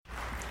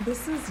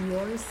This is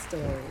your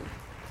story.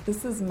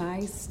 This is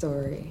my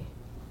story.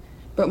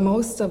 But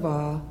most of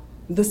all,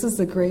 this is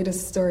the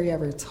greatest story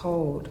ever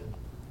told.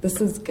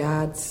 This is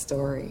God's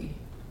story.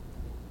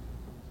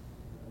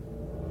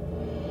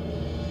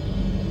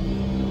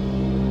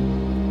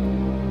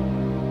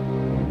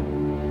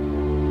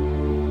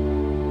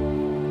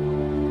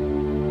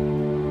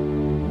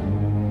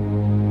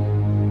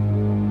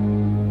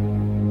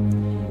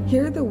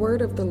 Hear the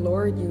word of the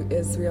Lord, you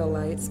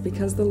Israelites,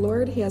 because the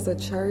Lord has a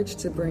charge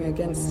to bring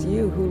against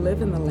you who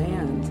live in the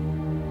land.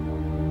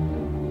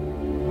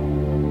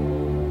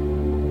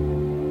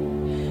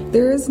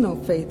 There is no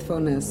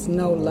faithfulness,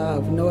 no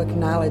love, no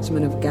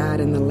acknowledgement of God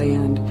in the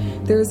land.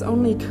 There is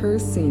only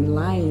cursing,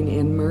 lying,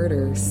 and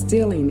murder,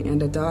 stealing,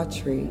 and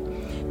adultery.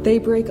 They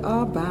break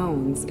all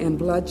bounds, and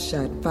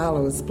bloodshed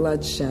follows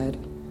bloodshed.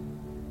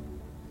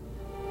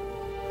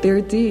 Their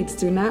deeds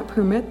do not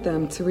permit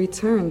them to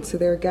return to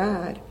their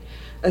God.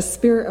 A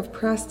spirit of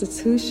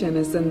prostitution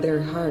is in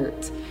their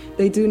heart.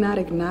 They do not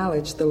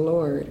acknowledge the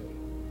Lord.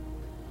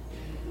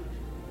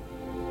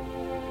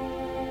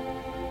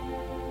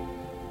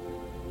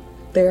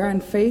 They are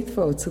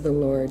unfaithful to the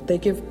Lord. They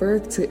give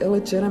birth to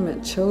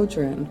illegitimate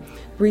children.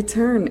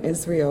 Return,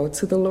 Israel,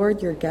 to the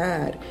Lord your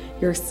God.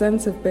 Your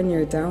sins have been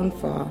your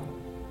downfall.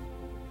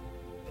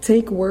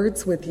 Take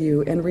words with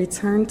you and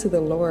return to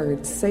the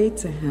Lord. Say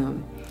to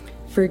him,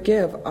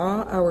 forgive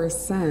all our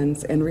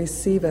sins and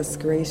receive us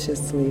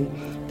graciously,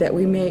 that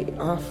we may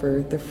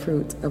offer the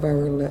fruit of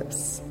our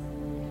lips.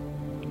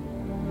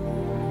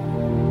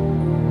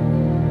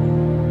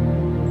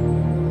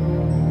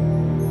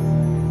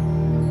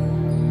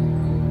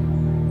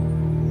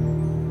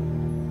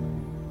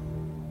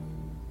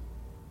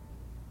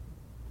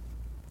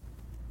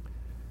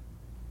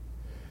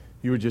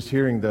 You were just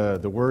hearing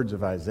the words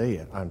of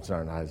Hosea.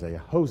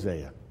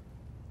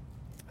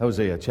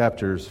 Hosea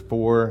chapters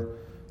 4,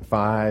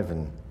 5,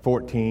 and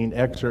 14,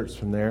 excerpts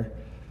from there.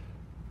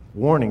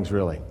 Warnings,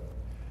 really.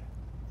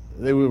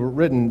 They were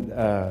written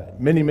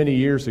many, many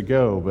years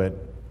ago, but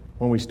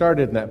when we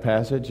started in that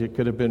passage, it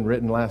could have been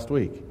written last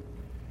week.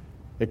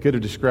 It could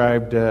have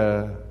described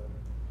the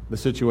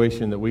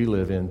situation that we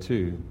live in,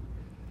 too.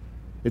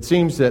 It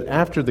seems that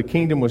after the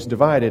kingdom was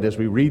divided, as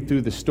we read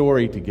through the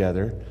story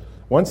together,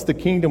 once the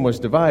kingdom was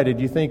divided,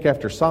 you think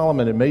after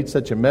Solomon had made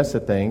such a mess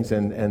of things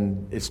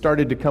and it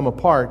started to come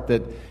apart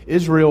that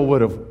Israel would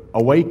have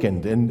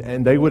awakened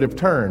and they would have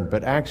turned.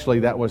 But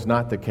actually that was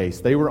not the case.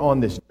 They were on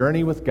this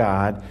journey with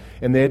God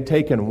and they had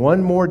taken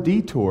one more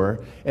detour,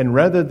 and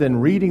rather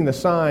than reading the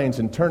signs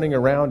and turning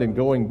around and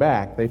going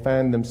back, they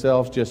found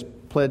themselves just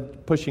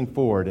pushing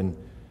forward and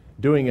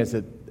doing as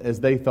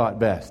they thought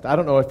best. I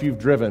don't know if you've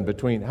driven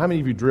between, how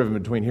many of you driven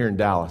between here and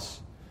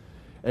Dallas?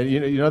 And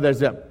you know there's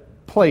that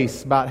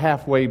place about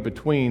halfway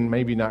between,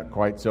 maybe not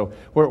quite, so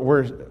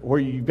where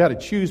you've got to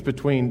choose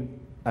between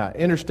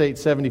Interstate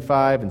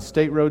 75 and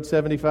State Road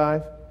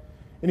 75.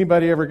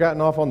 Anybody ever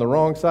gotten off on the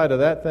wrong side of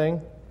that thing?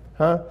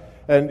 Huh?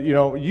 And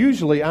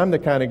usually I'm the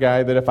kind of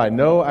guy that if I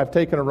know I've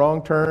taken a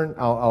wrong turn,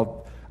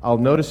 I'll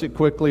notice it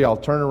quickly, I'll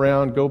turn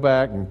around, go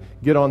back, and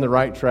get on the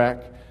right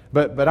track.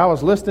 But I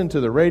was listening to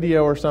the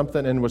radio or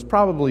something and was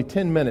probably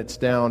 10 minutes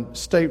down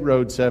State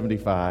Road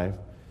 75.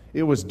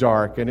 It was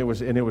dark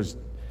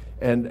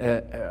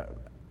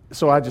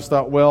so I just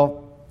thought,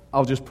 well,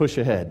 I'll just push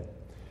ahead.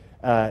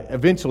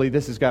 Eventually,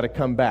 this has got to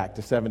come back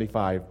to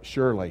 75,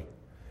 surely.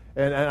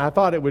 And I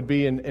thought it would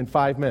be in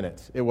 5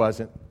 minutes. It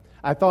wasn't.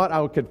 I thought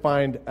I could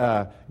find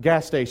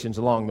gas stations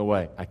along the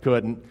way. I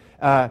couldn't.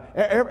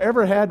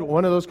 Ever had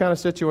one of those kind of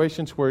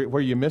situations where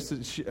you miss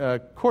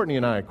it?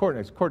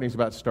 Courtney's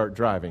about to start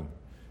driving.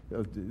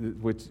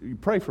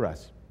 Pray for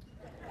us.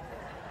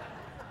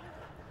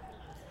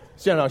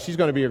 So, no, she's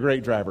going to be a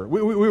great driver.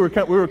 We were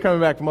coming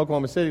back from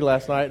Oklahoma City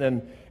last night,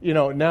 and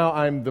now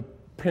I'm the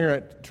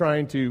parent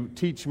trying to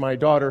teach my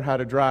daughter how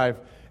to drive,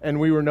 and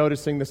we were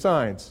noticing the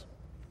signs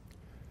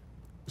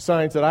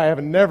that I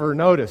have never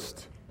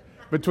noticed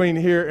between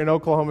here and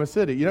Oklahoma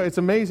City. It's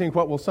amazing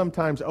what will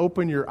sometimes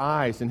open your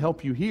eyes and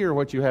help you hear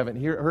what you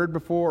haven't heard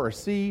before, or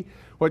see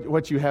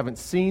what you haven't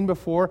seen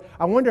before.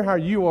 I wonder how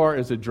you are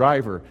as a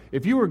driver.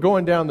 If you were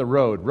going down the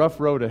road, rough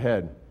road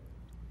ahead,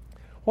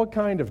 what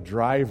kind of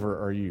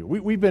driver are you?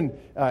 We've been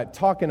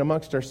talking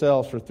amongst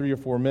ourselves for 3 or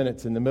 4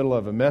 minutes in the middle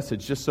of a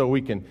message just so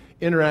we can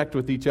interact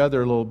with each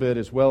other a little bit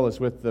as well as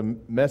with the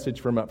message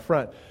from up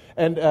front.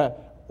 And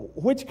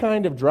which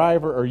kind of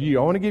driver are you?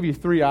 I want to give you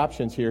 3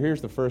 options here.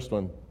 Here's the first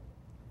one.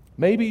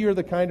 Maybe you're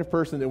the kind of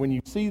person that when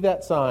you see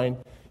that sign,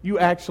 you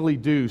actually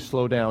do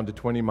slow down to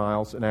 20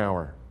 miles an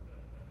hour.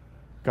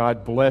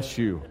 God bless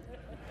you.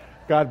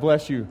 God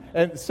bless you.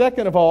 And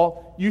second of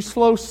all, you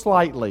slow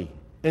slightly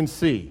and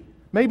see.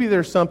 Maybe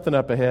there's something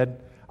up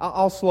ahead.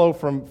 I'll slow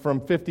from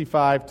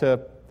 55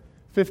 to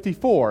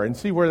 54 and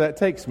see where that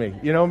takes me.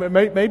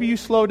 Maybe you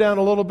slow down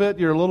a little bit,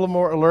 you're a little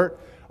more alert,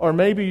 or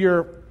maybe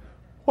you're,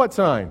 what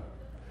sign?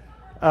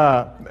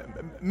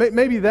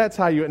 Maybe that's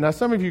how you... Now,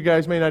 some of you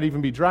guys may not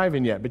even be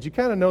driving yet, but you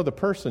kind of know the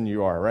person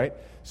you are, right?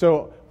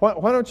 So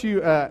why don't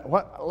you...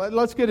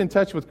 let's get in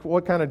touch with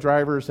what kind of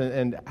drivers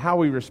and how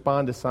we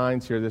respond to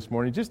signs here this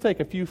morning. Just take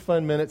a few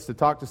fun minutes to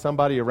talk to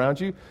somebody around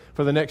you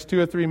for the next 2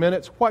 or 3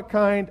 minutes. What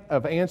kind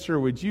of answer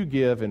would you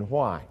give and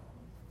why?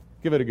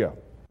 Give it a go.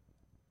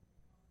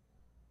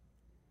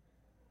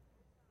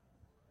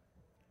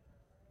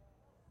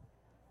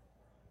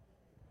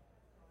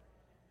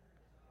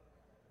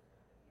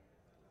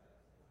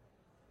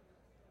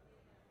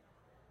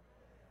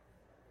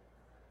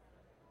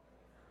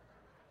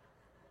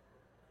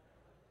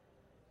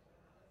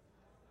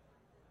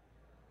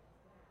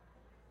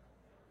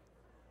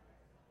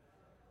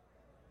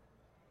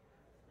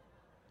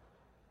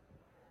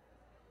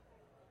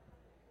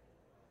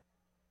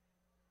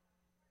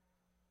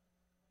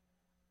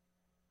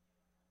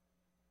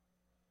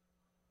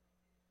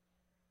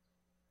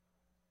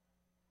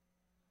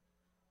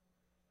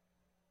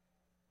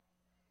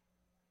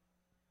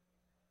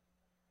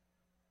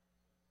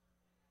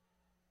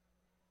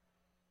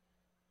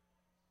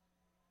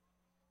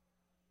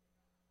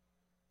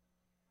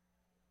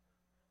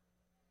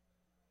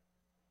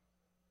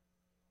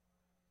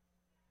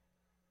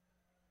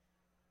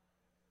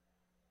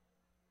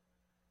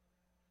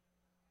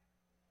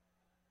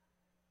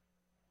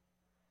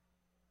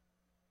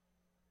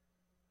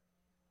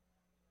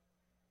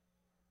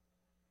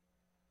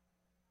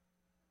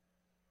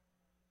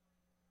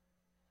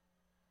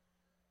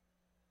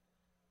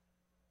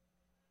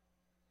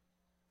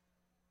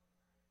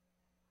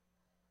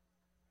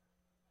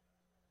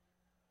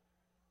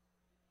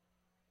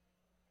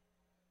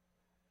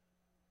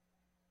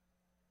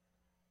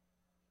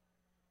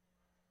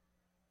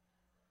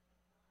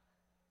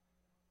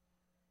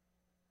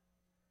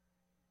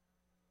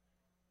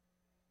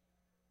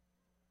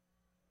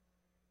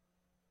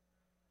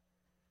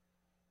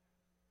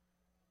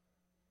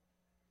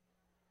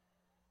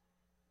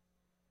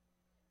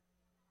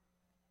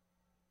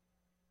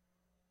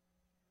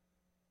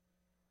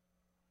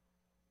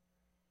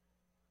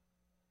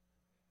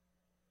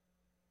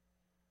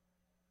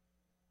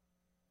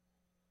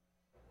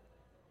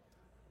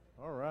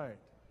 All right.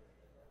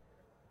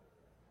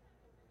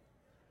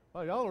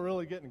 Well, y'all are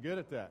really getting good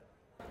at that.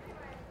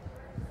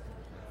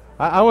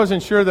 I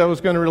wasn't sure that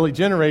was going to really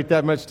generate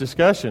that much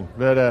discussion,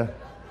 but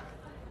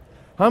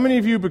how many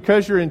of you,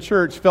 because you're in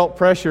church, felt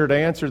pressure to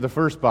answer the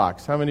first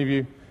box? How many of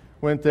you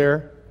went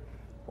there?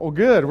 Well,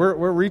 good.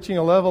 We're reaching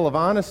a level of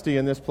honesty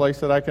in this place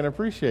that I can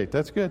appreciate.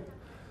 That's good.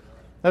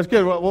 That's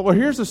good. Well,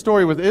 here's the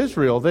story with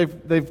Israel.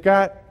 They've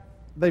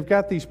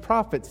got these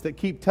prophets that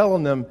keep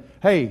telling them,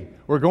 "Hey,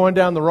 we're going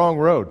down the wrong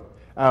road.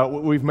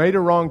 We've made a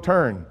wrong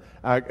turn.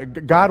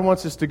 God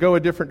wants us to go a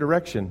different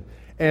direction."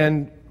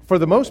 And for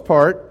the most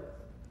part,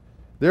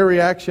 their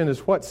reaction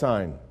is what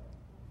sign?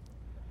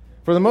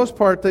 For the most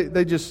part,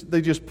 they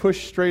just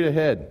push straight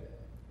ahead.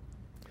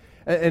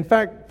 In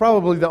fact,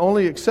 probably the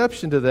only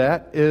exception to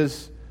that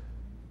is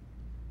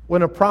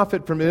when a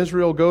prophet from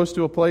Israel goes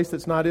to a place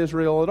that's not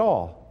Israel at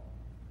all.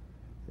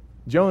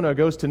 Jonah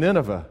goes to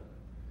Nineveh,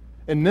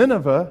 and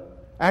Nineveh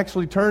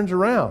actually turns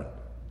around.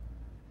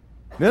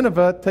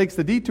 Nineveh takes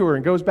the detour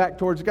and goes back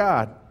towards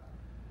God.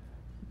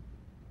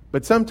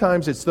 But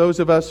sometimes it's those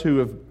of us who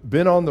have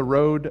been on the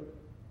road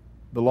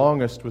the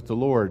longest with the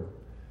Lord.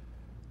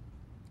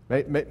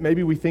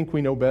 Maybe we think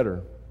we know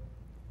better.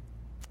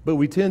 But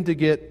we tend to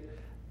get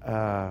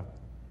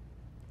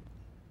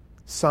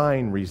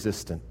sign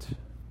resistant.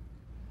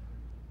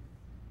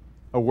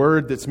 A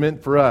word that's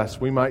meant for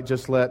us, we might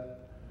just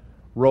let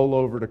roll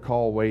over to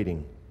call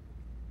waiting.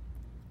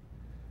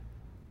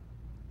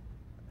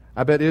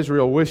 I bet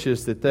Israel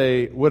wishes that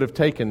they would have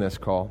taken this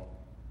call.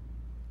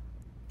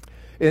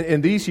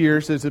 In these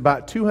years, there's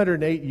about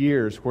 208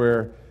 years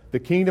where the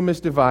kingdom is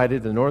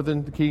divided, the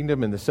northern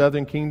kingdom and the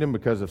southern kingdom,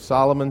 because of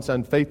Solomon's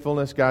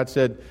unfaithfulness. God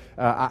said,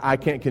 I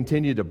can't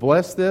continue to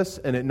bless this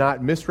and it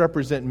not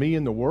misrepresent me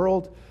in the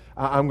world.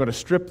 I'm going to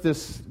strip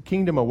this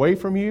kingdom away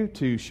from you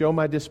to show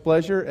my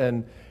displeasure.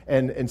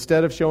 And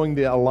instead of showing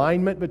the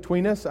alignment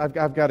between us,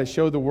 I've got to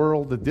show the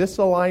world the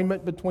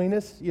disalignment between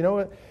us. You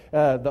know,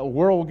 the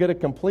world will get a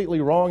completely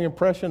wrong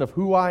impression of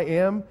who I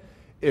am.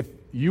 If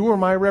you were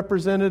my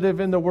representative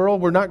in the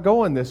world, we're not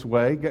going this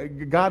way.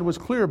 God was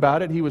clear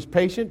about it. He was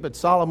patient, but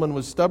Solomon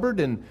was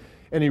stubborn,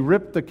 and he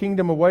ripped the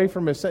kingdom away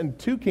from his son.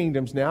 2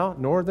 kingdoms now,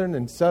 northern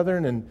and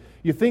southern, and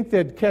you think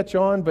they'd catch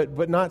on,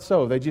 but not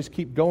so. They just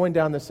keep going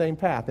down the same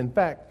path. In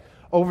fact,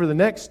 over the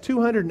next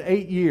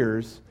 208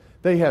 years,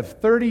 they have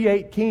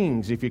 38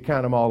 kings, if you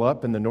count them all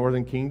up, in the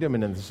northern kingdom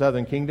and in the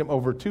southern kingdom,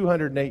 over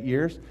 208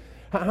 years.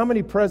 How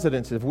many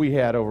presidents have we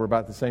had over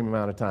about the same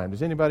amount of time?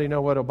 Does anybody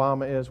know what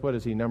Obama is? What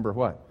is he, number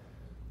what?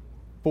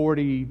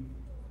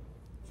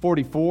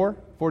 44?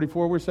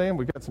 44 we're saying?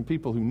 We've got some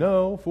people who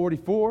know.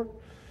 44.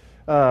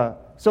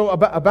 So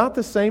about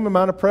the same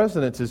amount of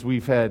presidents as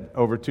we've had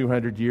over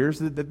 200 years.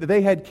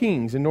 They had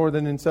kings in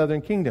northern and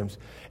southern kingdoms.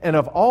 And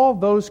of all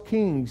those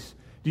kings,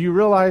 do you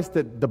realize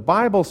that the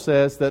Bible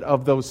says that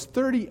of those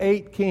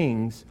 38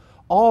 kings,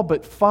 all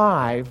but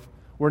 5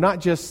 were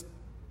not just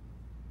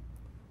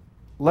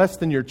less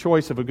than your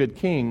choice of a good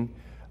king.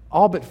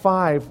 All but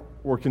 5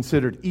 were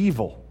considered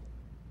evil.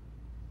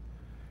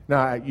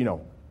 Now,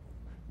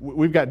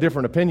 we've got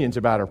different opinions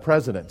about our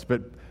presidents,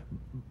 but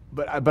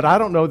I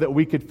don't know that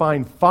we could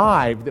find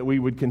 5 that we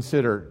would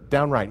consider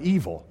downright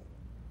evil.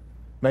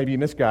 Maybe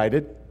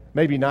misguided,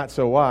 maybe not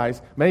so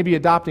wise, maybe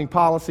adopting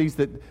policies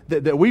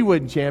that we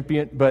wouldn't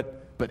champion,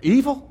 but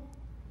evil?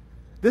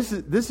 This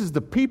is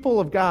the people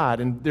of God,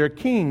 and they're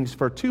kings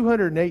for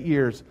 208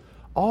 years.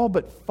 All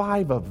but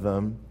 5 of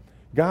them,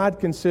 God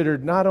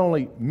considered not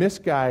only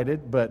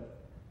misguided, but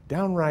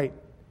downright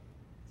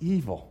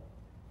evil.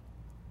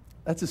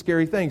 That's a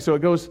scary thing. So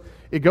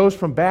it goes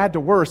from bad to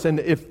worse. And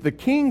if the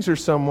kings are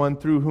someone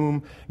through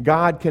whom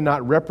God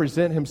cannot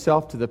represent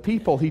himself to the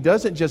people, he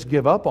doesn't just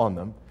give up on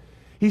them.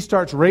 He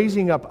starts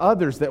raising up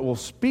others that will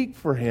speak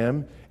for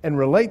him and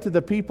relate to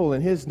the people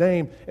in his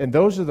name, and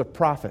those are the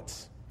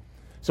prophets.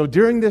 So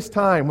during this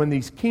time when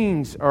these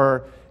kings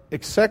are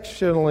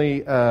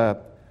exceptionally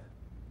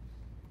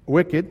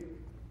wicked,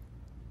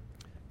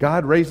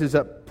 God raises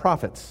up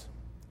prophets.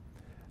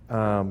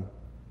 And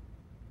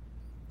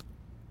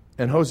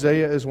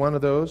Hosea is one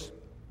of those.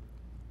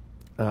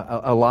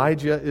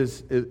 Elijah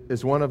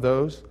is one of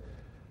those.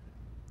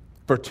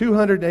 For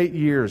 208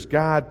 years,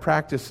 God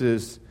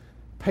practices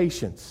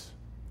patience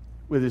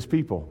with his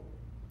people.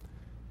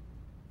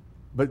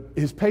 But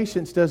his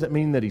patience doesn't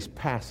mean that he's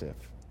passive.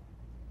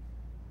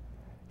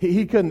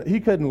 He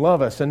couldn't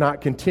love us and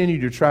not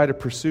continue to try to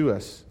pursue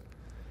us.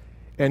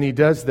 And he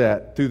does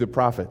that through the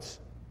prophets.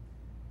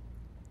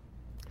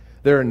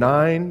 There are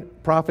 9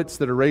 prophets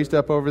that are raised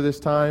up over this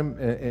time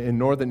in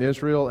northern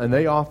Israel, and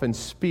they often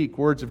speak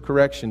words of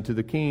correction to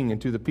the king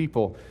and to the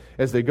people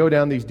as they go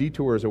down these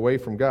detours away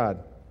from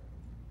God.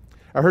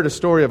 I heard a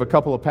story of a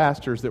couple of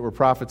pastors that were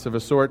prophets of a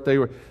sort. They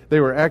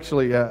were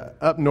actually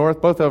up north.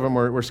 Both of them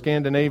were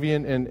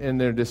Scandinavian in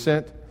their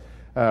descent.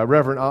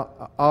 Reverend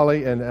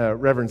Ali and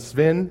Reverend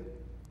Sven.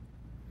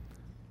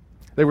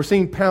 They were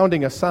seen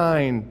pounding a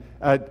sign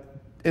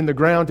in the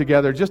ground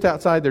together just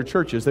outside their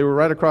churches. They were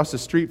right across the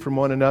street from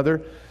one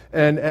another.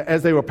 And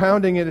as they were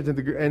pounding it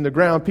in the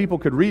ground, people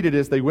could read it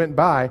as they went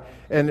by.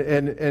 And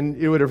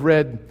it would have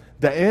read,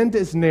 "The end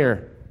is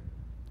near.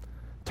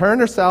 Turn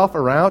yourself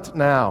around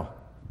now,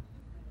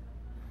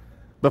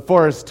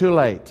 before it's too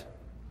late."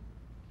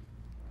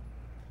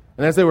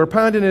 And as they were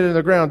pounding it in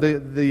the ground,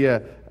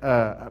 the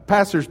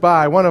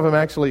passers-by, one of them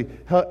actually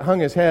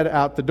hung his head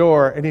out the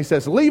door, and he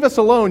says, "Leave us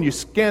alone, you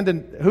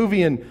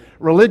Scandinavian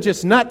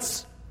religious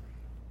nuts."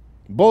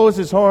 Blows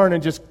his horn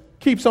and just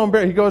keeps on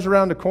bearing. He goes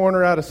around the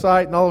corner out of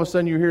sight, and all of a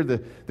sudden you hear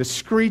the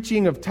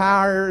screeching of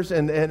tires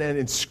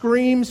and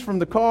screams from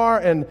the car,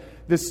 and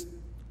this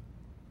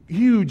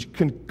huge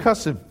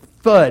concussive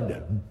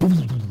thud.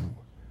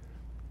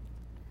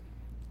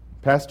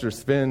 Pastor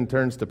Sven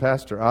turns to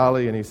Pastor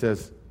Ali and he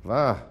says,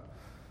 "Do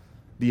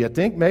you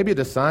think maybe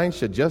the sign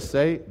should just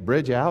say,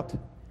 'Bridge out'?"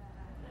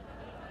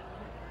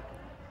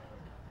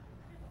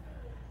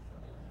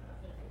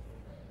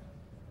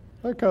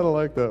 I kind of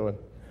like that one.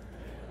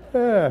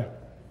 Yeah.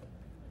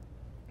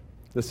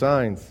 The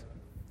signs.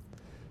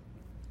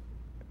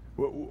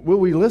 Will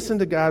we listen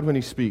to God when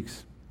he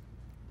speaks?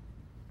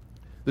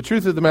 The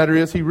truth of the matter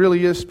is, he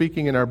really is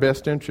speaking in our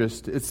best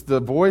interest. It's the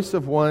voice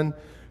of one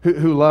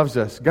who loves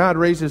us. God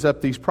raises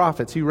up these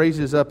prophets. He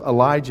raises up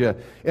Elijah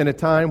in a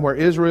time where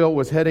Israel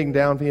was heading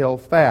downhill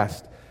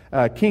fast.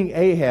 King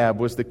Ahab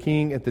was the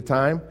king at the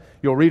time.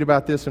 You'll read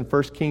about this in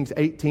 1 Kings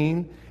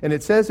 18. And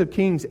it says of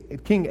King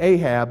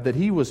Ahab that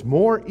he was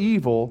more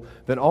evil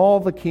than all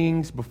the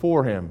kings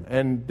before him.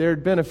 And there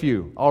had been a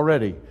few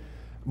already.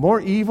 More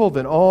evil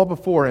than all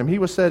before him. He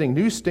was setting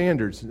new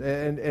standards,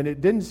 and it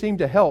didn't seem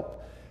to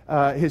help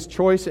his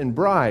choice in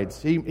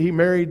brides. He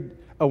married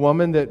a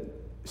woman that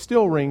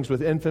still rings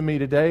with infamy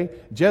today,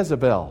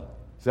 Jezebel.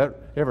 You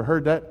ever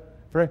heard that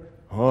phrase?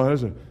 "Oh,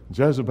 there's a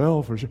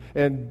Jezebel for sure."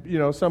 And,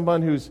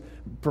 someone who's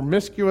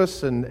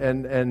promiscuous and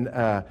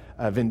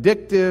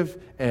vindictive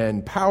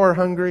and power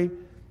hungry,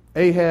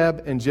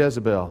 Ahab and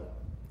Jezebel.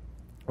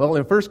 Well,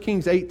 in 1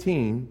 Kings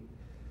 18,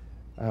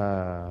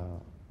 I'm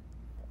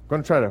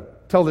going to try to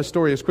tell this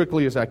story as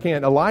quickly as I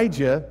can.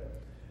 Elijah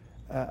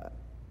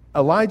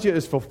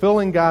is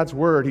fulfilling God's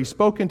word. He's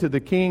spoken to the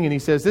king and he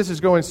says, "This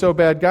is going so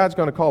bad, God's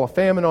going to call a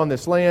famine on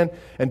this land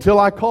until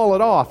I call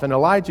it off." And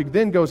Elijah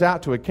then goes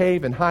out to a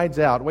cave and hides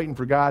out, waiting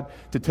for God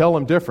to tell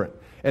him different.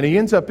 And he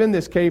ends up in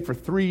this cave for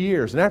 3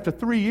 years. And after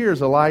 3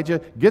 years, Elijah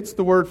gets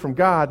the word from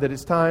God that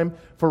it's time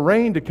for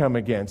rain to come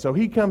again. So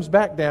he comes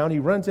back down. He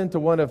runs into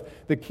one of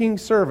the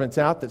king's servants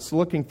out that's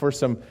looking for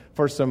some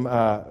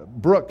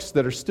brooks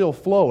that are still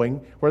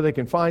flowing where they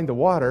can find the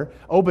water.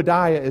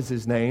 Obadiah is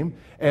his name.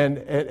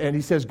 And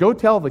he says, "Go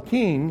tell the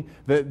king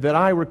that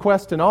I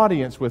request an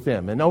audience with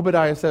him." And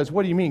Obadiah says,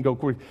 "What do you mean?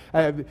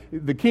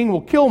 The king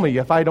will kill me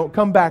if I don't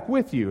come back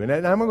with you.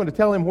 And I'm going to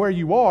tell him where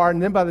you are.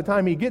 And then by the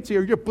time he gets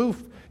here,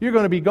 you're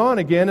going to be gone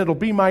again. It'll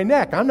be my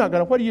neck. I'm not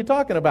going to, what are you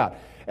talking about?"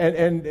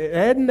 And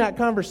in that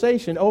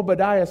conversation,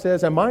 Obadiah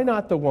says, am I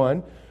not the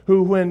one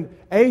who, when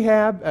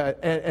Ahab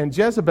and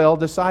Jezebel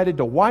decided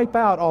to wipe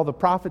out all the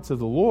prophets of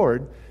the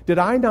Lord,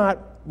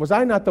 was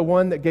I not the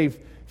one that gave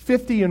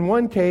 50 in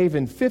one cave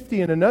and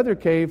 50 in another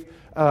cave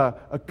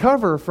a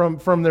cover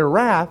from their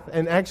wrath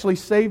and actually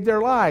saved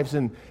their lives?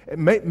 And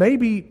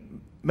maybe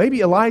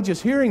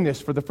Elijah's hearing this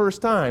for the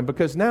first time,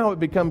 because now it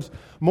becomes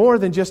more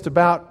than just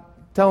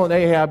about telling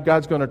Ahab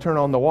God's going to turn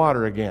on the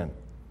water again.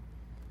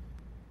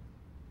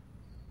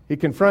 He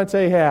confronts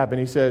Ahab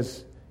and he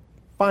says,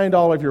 find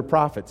all of your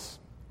prophets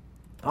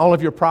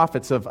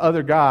of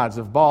other gods,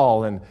 of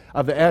Baal and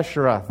of the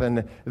Asheroth,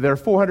 and there are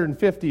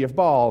 450 of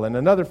Baal and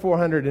another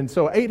 400, and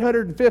so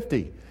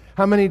 850.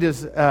 How many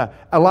does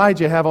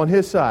Elijah have on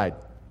his side?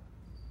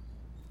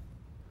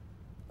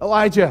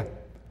 Elijah.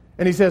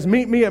 And he says,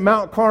 meet me at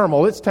Mount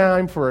Carmel. It's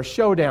time for a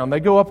showdown. They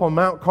go up on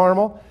Mount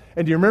Carmel.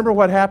 And do you remember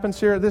what happens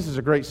here? This is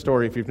a great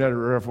story if you've never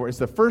heard it before. It's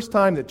the first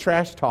time that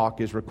trash talk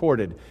is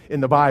recorded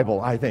in the Bible,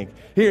 I think.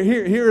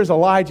 Here is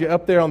Elijah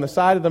up there on the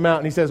side of the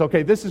mountain. He says,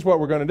 okay, this is what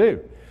we're going to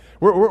do.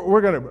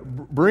 We're going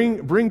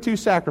to bring two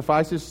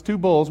sacrifices, 2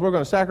 bulls. We're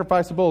going to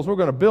sacrifice the bulls. We're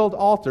going to build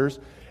altars,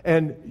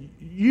 and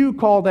you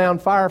call down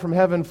fire from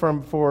heaven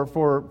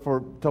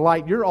to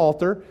light your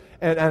altar,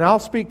 and I'll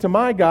speak to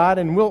my God,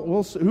 and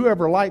we'll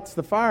whoever lights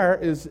the fire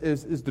is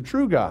the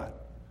true God.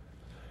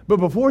 But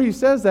before he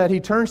says that, he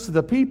turns to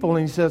the people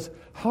and he says,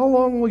 how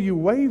long will you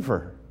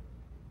waver?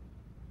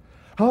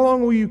 How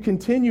long will you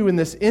continue in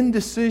this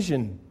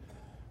indecision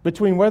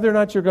between whether or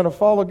not you're going to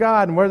follow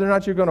God and whether or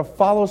not you're going to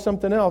follow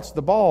something else,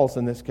 the Baals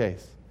in this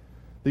case,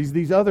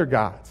 these other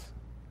gods?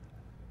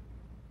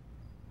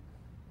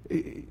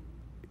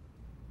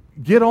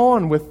 Get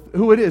on with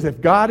who it is.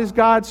 If God is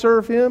God,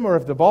 serve Him, or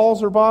if the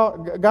Baals are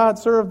God,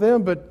 serve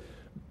them. But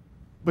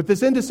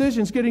this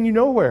indecision is getting you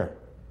nowhere.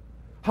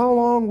 How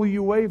long will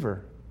you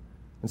waver?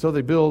 And so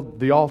they build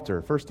the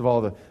altar. First of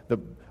all,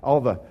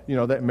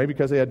 maybe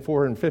because they had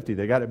 450,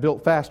 they got it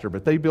built faster.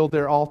 But they build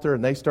their altar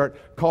and they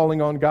start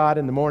calling on God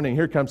in the morning.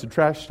 Here comes the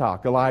trash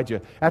talk,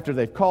 Elijah. After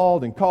they've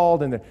called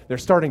and they're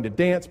starting to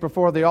dance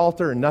before the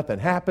altar and nothing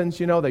happens.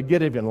 They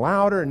get even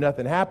louder and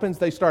nothing happens.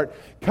 They start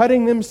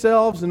cutting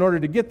themselves in order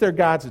to get their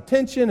God's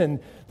attention,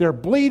 and they're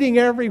bleeding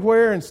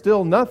everywhere and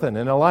still nothing.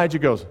 And Elijah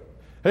goes,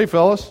 hey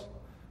fellas,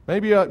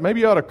 maybe you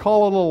ought to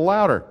call a little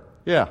louder.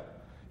 Yeah,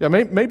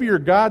 maybe your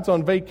God's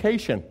on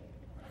vacation.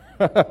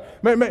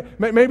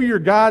 Maybe your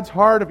God's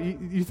hard of...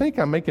 You think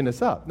I'm making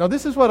this up. No,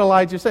 this is what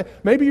Elijah said.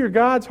 Maybe your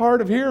God's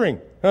hard of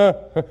hearing.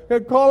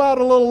 Call out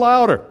a little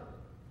louder.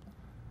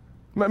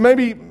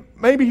 Maybe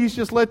He's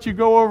just let you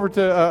go over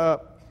to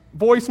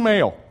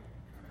voicemail.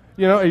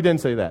 He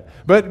didn't say that.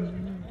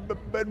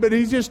 But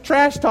He's just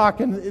trash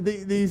talking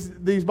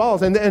these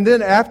balls. And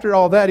then after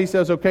all that, He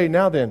says, okay,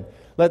 now then,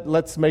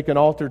 let's make an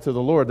altar to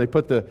the Lord. They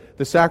put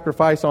the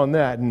sacrifice on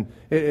that, and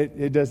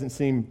it doesn't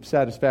seem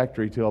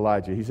satisfactory to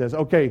Elijah. He says,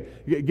 okay,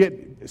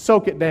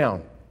 soak it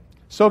down.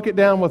 Soak it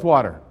down with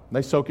water.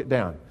 They soak it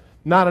down.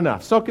 Not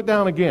enough. Soak it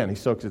down again. He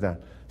soaks it down.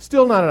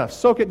 Still not enough.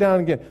 Soak it down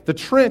again. The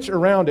trench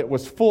around it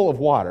was full of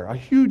water. A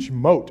huge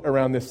moat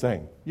around this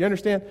thing. You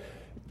understand?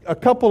 A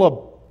couple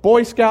of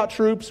Boy Scout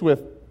troops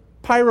with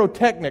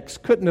pyrotechnics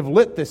couldn't have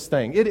lit this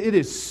thing. It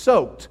is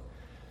soaked,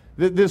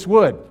 this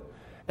wood.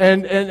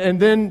 And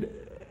then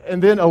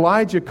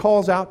Elijah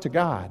calls out to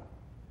God.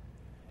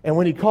 And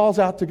when he calls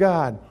out to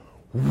God,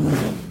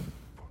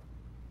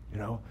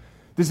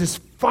 this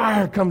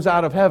fire comes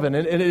out of heaven.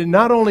 And it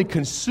not only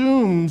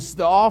consumes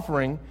the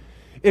offering,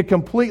 it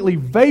completely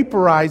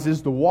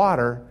vaporizes the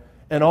water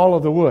and all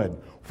of the wood.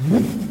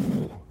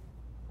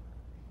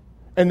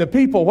 And the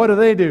people, what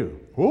do?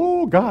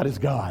 Oh, God is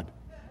God.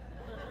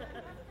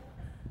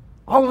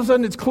 All of a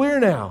sudden it's clear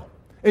now.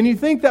 And you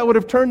think that would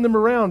have turned them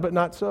around, but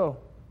not so.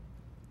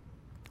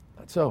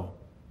 Not so.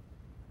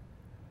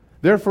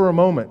 There for a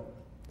moment,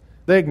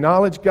 they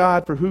acknowledge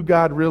God for who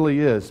God really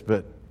is,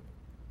 but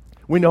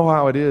we know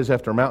how it is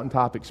after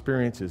mountaintop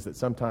experiences that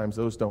sometimes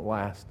those don't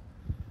last.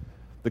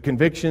 The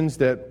convictions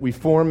that we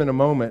form in a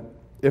moment,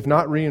 if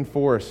not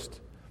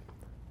reinforced,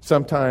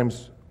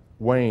 sometimes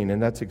wane,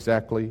 and that's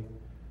exactly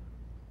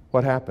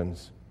what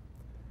happens.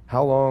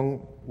 How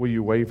long will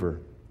you waver?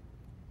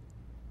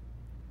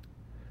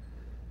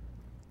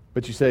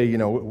 But you say,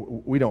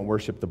 we don't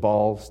worship the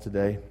Baals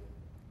today.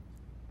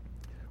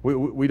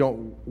 We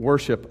don't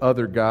worship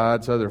other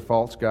gods, other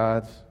false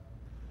gods.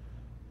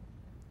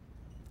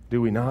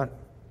 Do we not?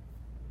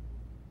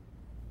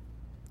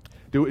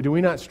 Do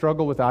we not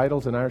struggle with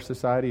idols in our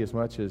society as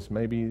much as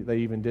maybe they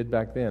even did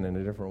back then in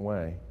a different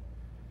way?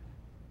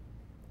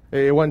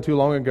 It wasn't too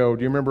long ago.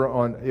 Do you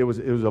remember it was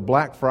a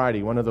Black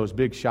Friday, one of those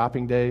big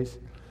shopping days?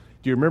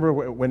 Do you remember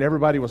when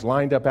everybody was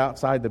lined up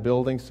outside the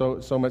building so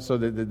much so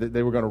that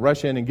they were going to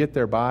rush in and get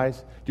their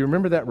buys? Do you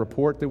remember that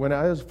report that went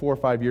out? It was 4 or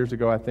 5 years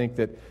ago, I think,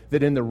 that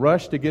in the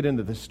rush to get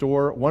into the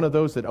store, one of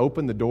those that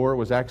opened the door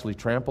was actually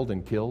trampled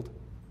and killed?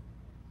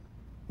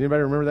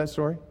 Anybody remember that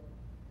story?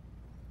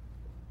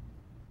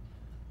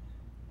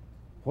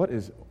 What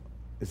is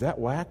that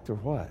whacked or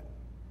what?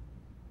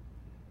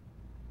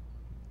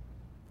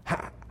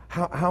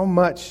 How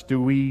much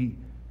do we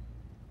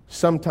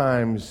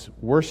sometimes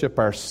worship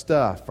our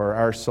stuff or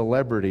our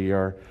celebrity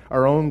or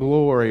our own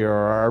glory or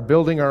our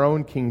building our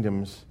own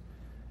kingdoms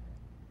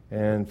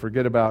and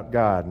forget about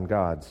God and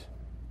God's?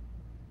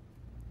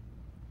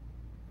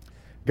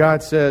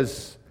 God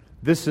says,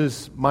 this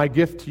is my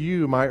gift to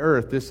you, my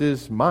earth. This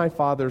is my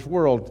Father's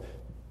world.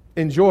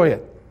 Enjoy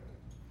it.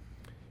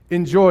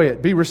 Enjoy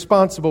it. Be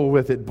responsible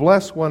with it.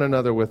 Bless one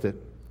another with it.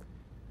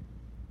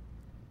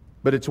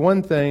 But it's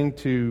one thing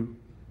to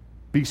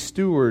be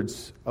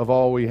stewards of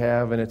all we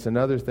have, and it's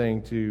another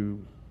thing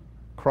to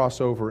cross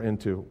over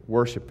into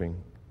worshiping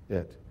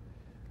it.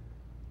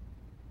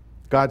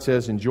 God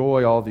says,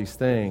 enjoy all these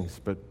things,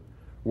 but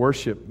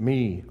worship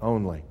me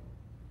only.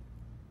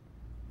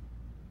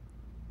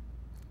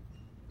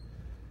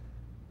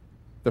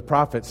 The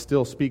prophets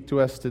still speak to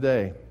us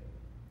today.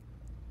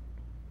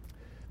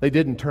 They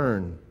didn't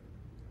turn.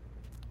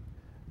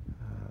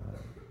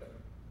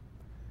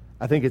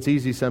 I think it's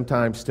easy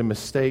sometimes to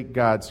mistake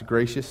God's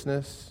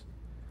graciousness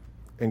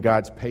and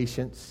God's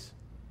patience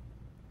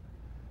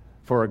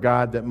for a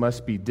God that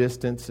must be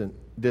distant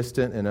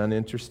and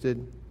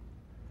uninterested.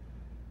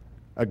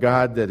 A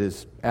God that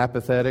is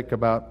apathetic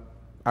about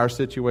our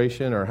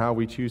situation or how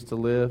we choose to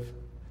live.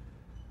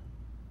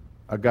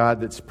 A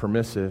God that's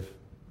permissive,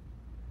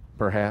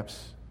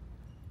 perhaps,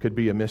 could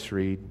be a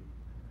misread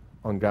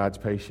on God's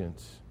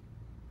patience.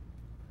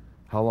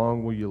 How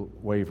long will you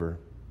waver?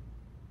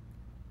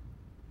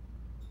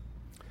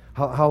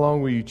 How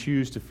long will you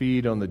choose to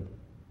feed on the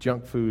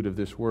junk food of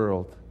this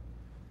world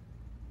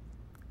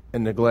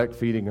and neglect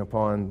feeding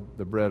upon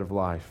the bread of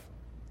life?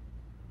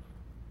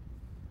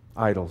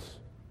 Idols.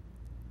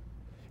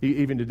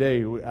 Even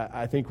today,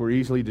 I think we're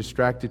easily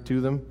distracted to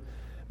them,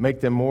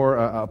 make them more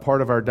a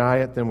part of our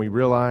diet than we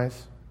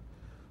realize.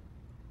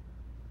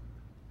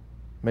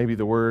 Maybe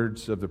the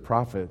words of the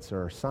prophets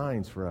are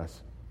signs for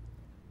us.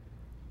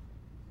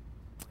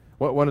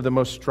 One of the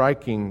most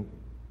striking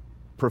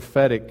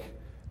prophetic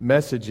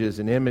messages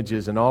and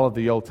images in all of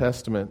the Old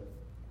Testament,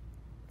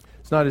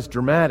 it's not as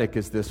dramatic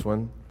as this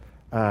one,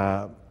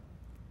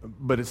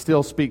 but it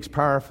still speaks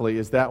powerfully,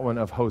 is that one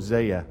of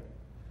Hosea.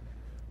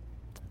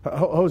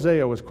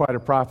 Hosea was quite a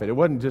prophet. It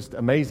wasn't just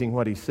amazing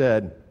what he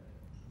said.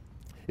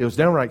 It was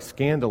downright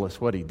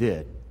scandalous what he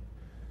did.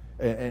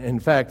 In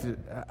fact,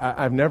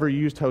 I've never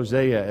used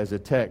Hosea as a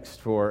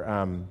text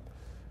for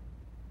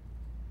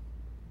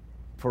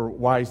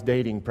wise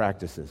dating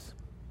practices.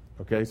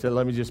 Okay, so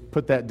let me just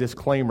put that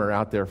disclaimer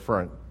out there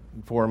front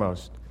and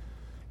foremost.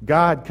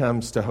 God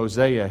comes to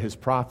Hosea, his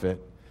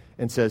prophet,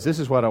 and says, this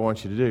is what I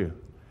want you to do.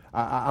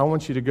 I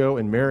want you to go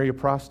and marry a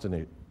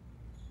prostitute.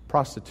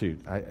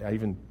 I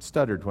even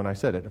stuttered when I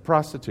said it. A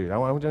prostitute. I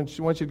want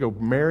you to go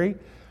marry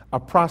a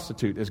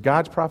prostitute. As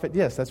God's prophet,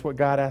 yes, that's what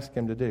God asked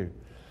him to do.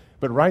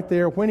 But right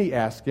there, when he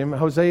asked him,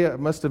 Hosea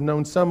must have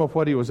known some of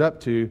what he was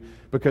up to,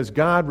 because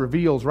God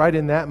reveals right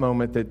in that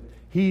moment that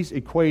he's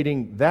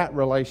equating that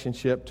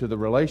relationship to the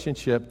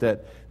relationship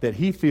that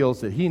he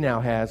feels that he now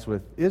has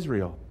with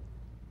Israel.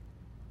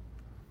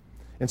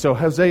 And so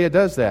Hosea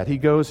does that. He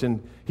goes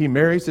and he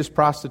marries this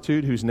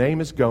prostitute whose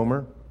name is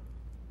Gomer.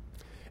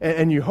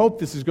 And you hope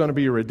this is going to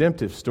be a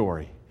redemptive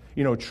story.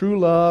 You know, true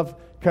love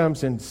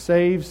comes and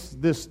saves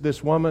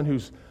this woman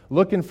who's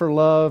looking for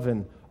love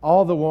in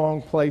all the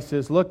wrong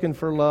places, looking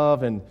for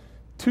love and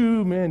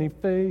too many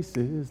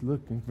faces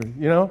looking for,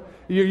 you know.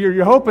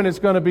 You're hoping it's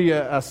going to be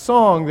a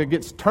song that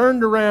gets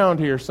turned around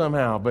here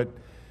somehow, but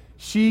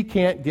she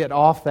can't get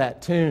off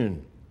that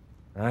tune,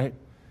 right?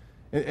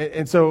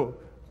 And so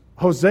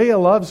Hosea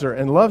loves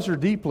her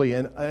deeply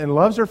and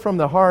loves her from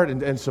the heart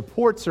and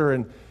supports her,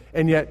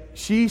 and yet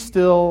she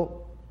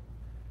still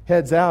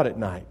heads out at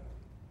night.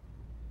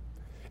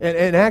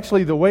 And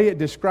actually the way it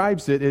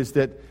describes it is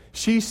that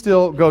she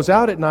still goes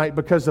out at night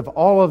because of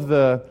all of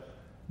the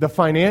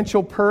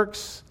financial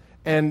perks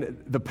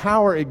and the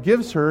power it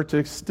gives her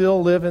to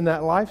still live in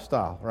that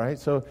lifestyle, right?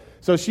 So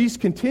she's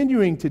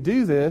continuing to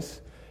do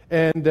this,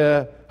 and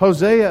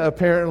Hosea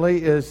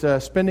apparently is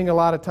spending a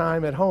lot of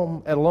time at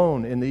home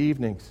alone in the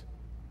evenings.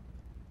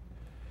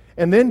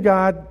 And then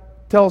God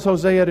tells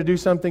Hosea to do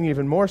something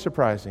even more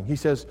surprising. He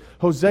says,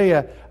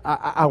 Hosea,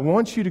 I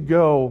want you to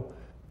go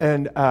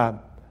and I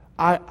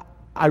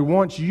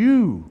want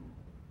you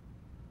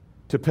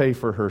to pay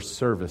for her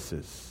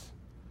services.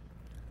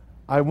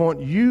 I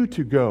want you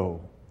to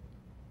go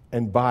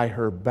and buy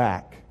her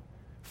back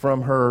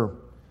from her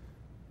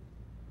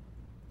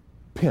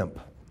pimp,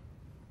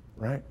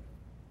 right?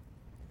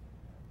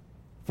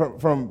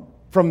 From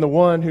the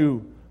one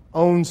who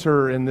owns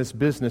her in this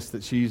business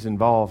that she's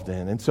involved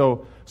in. And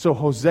so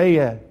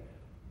Hosea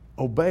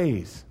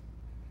obeys.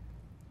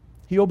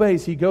 He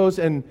obeys. He goes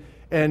and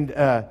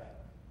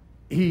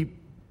he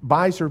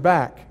buys her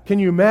back. Can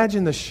you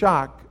imagine the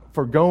shock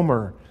for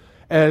Gomer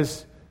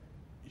as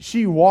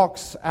she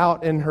walks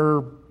out in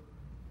her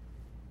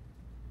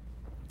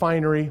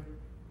finery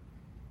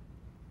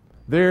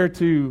there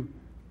to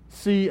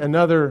see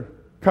another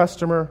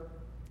customer,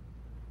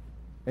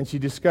 and she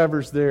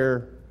discovers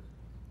there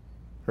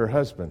her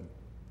husband.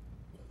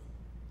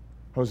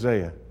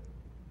 Hosea.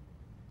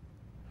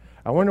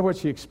 I wonder what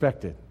she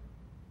expected.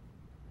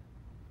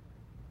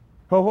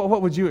 Well,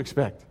 what would you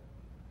expect?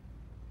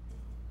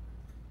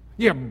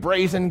 Yeah,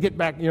 brazen, get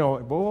back,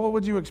 what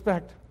would you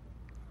expect?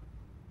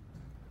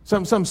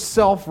 Some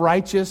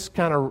self-righteous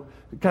kind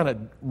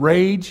of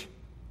rage.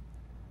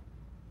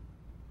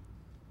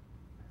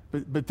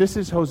 But this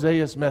is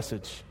Hosea's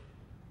message.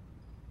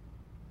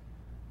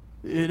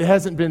 It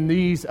hasn't been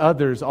these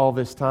others all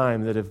this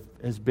time that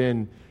has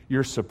been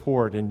your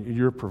support and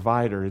your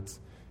provider.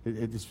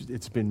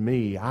 It's been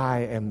me.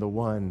 I am the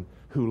one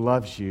who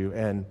loves you.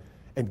 And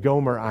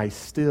Gomer, I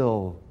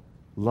still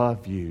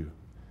love you.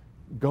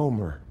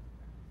 Gomer,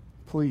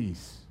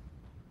 please,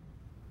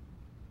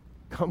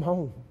 come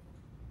home.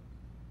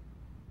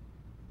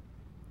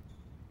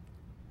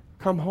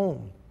 Come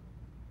home.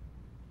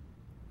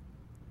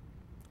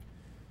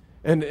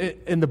 And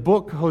in the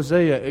book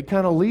Hosea, it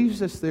kind of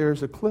leaves us there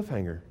as a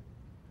cliffhanger.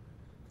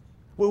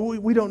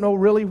 We don't know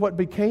really what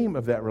became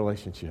of that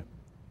relationship.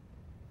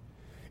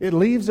 It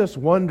leaves us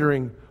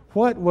wondering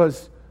what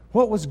was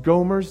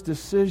Gomer's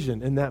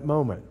decision in that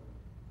moment.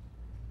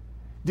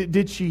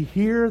 Did she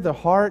hear the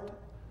heart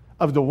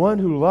of the one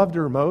who loved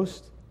her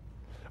most?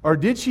 Or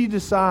did she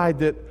decide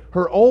that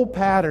her old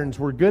patterns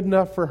were good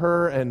enough for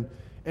her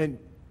and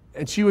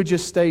she would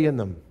just stay in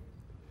them?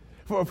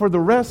 For the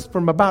rest,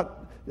 from about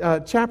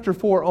chapter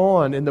 4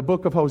 on in the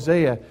book of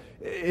Hosea,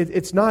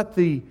 it's not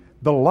the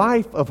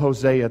life of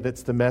Hosea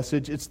that's the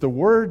message. It's the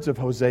words of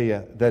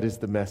Hosea that is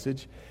the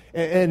message.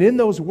 And in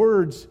those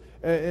words,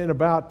 in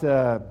about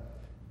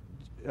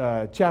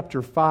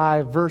chapter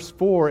 5, verse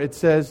 4, it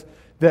says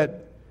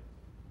that,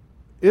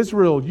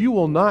 Israel, you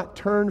will not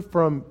turn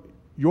from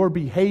your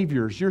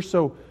behaviors. You're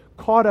so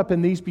caught up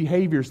in these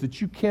behaviors that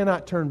you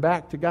cannot turn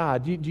back to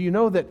God. Do you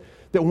know that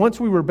once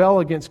we rebel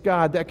against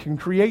God, that can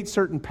create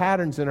certain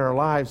patterns in our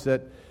lives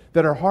that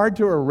are hard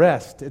to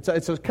arrest? It's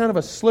a kind of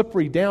a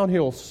slippery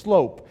downhill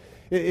slope.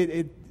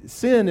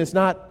 Sin is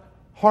not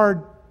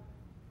hard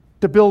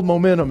to build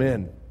momentum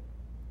in,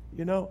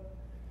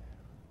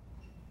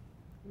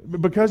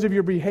 because of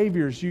your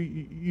behaviors,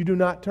 you do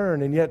not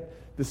turn. And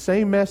yet the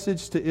same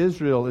message to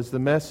Israel is the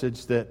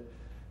message that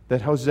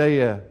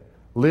Hosea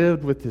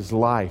lived with his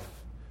life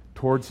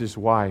towards his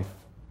wife,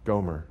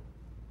 Gomer.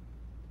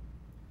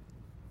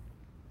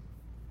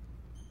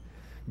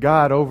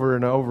 God, over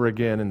and over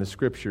again in the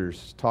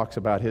Scriptures, talks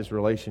about His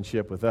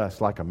relationship with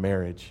us like a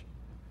marriage.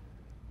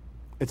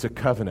 It's a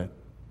covenant.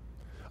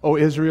 O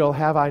Israel,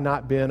 have I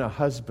not been a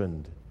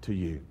husband to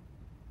you?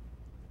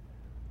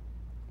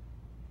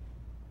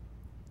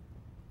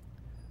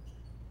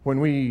 When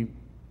we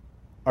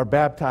are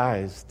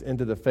baptized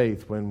into the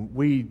faith, when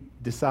we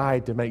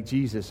decide to make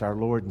Jesus our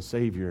Lord and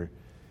Savior,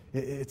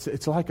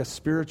 it's like a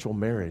spiritual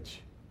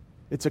marriage.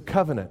 It's a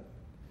covenant.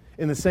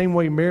 In the same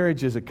way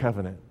marriage is a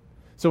covenant.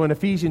 So in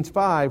Ephesians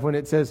 5, when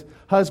it says,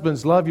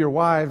 husbands, love your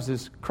wives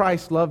as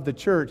Christ loved the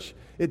church,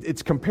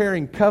 it's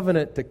comparing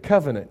covenant to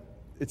covenant.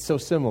 It's so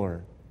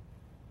similar.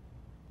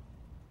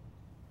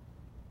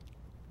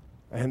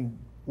 And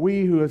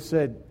we who have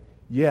said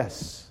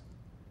yes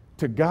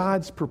to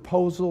God's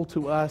proposal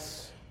to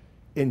us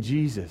in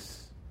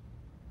Jesus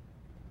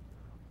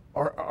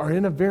are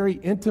in a very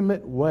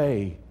intimate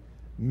way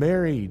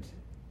married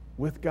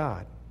with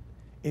God,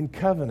 in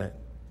covenant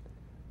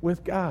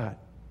with God.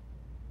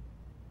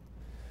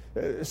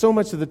 So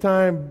much of the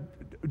time,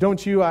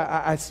 don't you,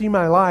 I see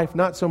my life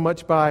not so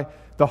much by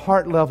the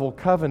heart level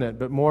covenant,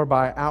 but more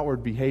by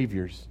outward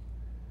behaviors.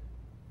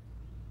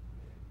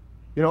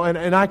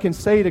 And I can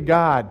say to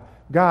God,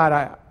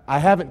 I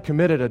haven't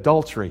committed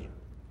adultery.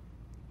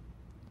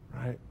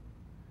 Right?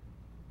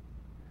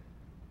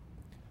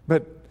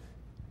 But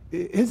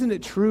isn't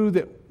it true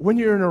that when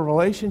you're in a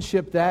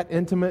relationship that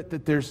intimate,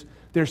 that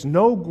there's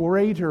no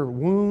greater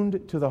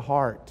wound to the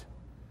heart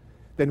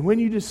than when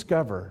you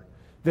discover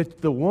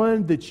that the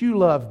one that you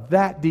love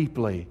that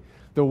deeply,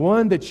 the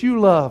one that you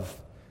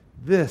love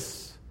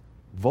this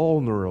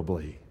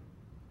vulnerably,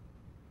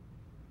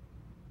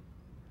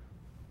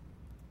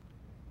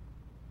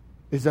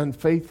 is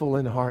unfaithful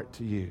in heart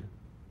to you?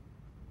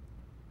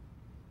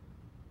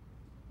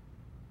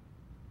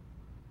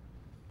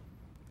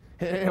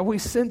 And we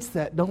sense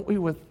that, don't we,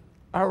 with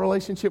our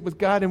relationship with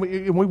God? And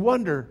we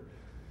wonder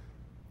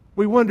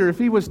if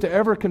He was to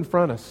ever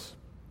confront us,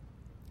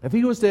 if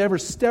He was to ever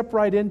step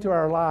right into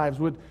our lives,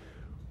 what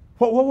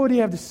would He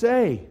have to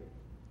say?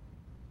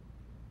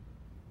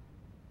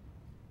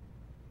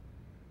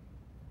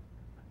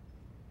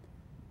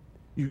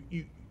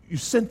 You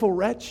sinful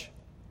wretch.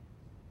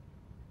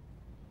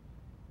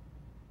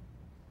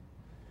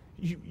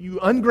 You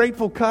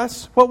ungrateful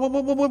cuss. What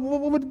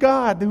would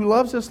God, who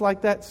loves us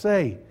like that,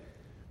 say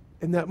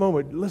in that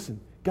moment? Listen,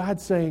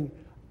 God's saying,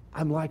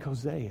 I'm like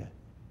Hosea.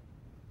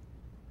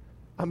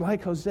 I'm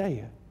like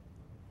Hosea.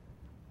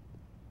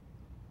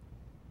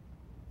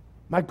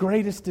 My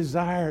greatest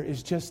desire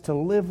is just to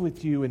live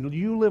with you and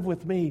you live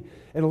with me,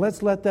 and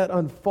let's let that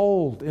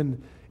unfold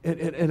in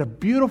a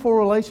beautiful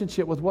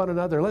relationship with one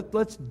another.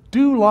 Let's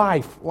do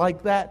life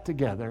like that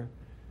together.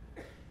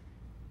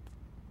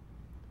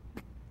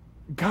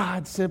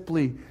 God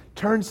simply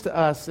turns to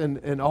us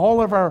in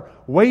all of our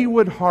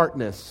wayward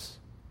heartness.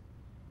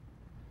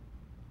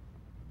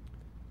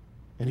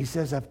 And He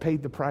says, I've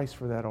paid the price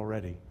for that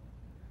already.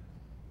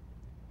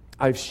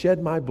 I've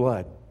shed my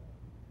blood.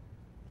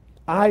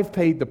 I've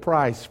paid the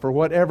price for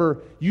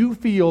whatever you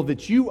feel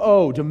that you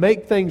owe to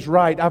make things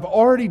right. I've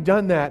already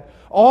done that.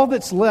 All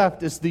that's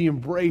left is the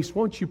embrace.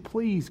 Won't you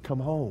please come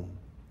home?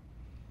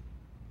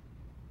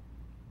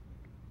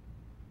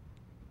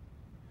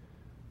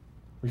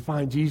 We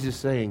find Jesus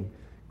saying,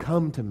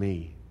 come to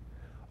me,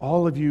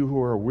 all of you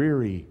who are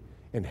weary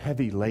and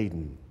heavy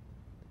laden,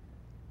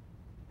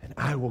 and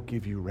I will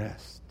give you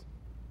rest.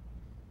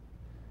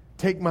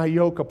 Take my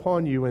yoke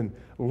upon you and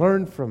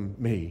learn from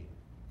me,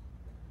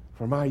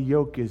 for my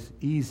yoke is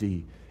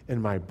easy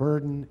and my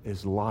burden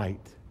is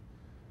light.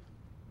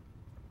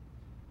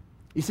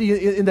 You see,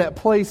 in that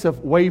place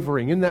of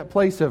wavering, in that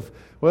place of,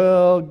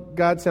 well,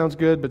 God sounds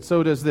good, but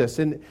so does this.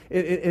 In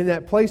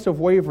that place of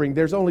wavering,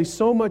 there's only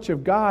so much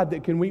of God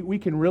that we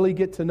can really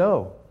get to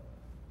know.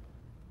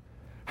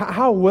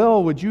 How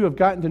well would you have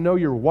gotten to know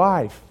your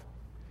wife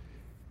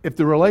if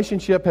the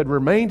relationship had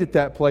remained at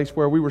that place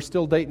where we were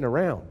still dating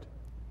around?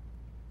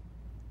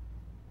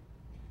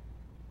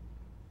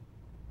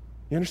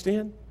 You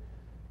understand?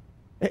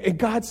 And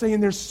God's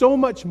saying there's so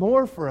much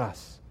more for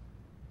us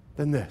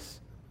than this.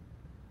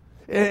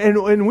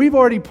 And we've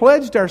already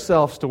pledged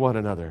ourselves to one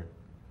another.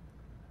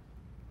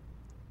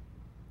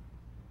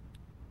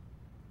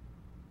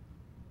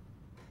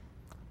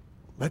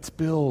 Let's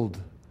build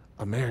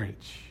a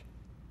marriage.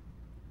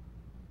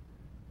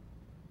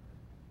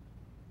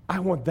 I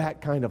want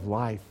that kind of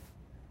life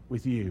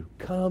with you.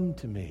 Come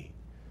to me,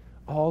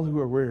 all who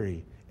are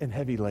weary and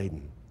heavy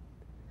laden.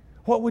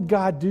 What would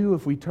God do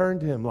if we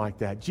turned to Him like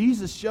that?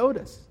 Jesus showed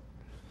us.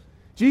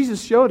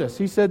 Jesus showed us.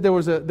 He said there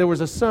was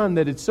a son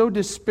that had so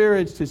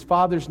disparaged his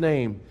father's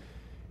name.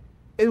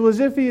 It was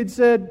as if he had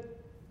said,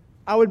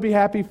 I would be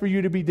happy for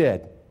you to be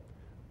dead.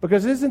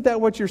 Because isn't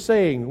that what you're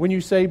saying when you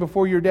say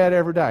before your dad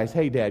ever dies,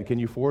 hey, Dad, can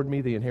you forward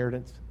me the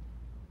inheritance?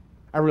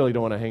 I really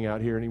don't want to hang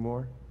out here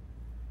anymore.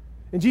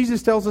 And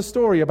Jesus tells a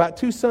story about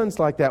two sons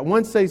like that.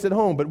 One stays at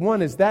home, but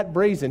one is that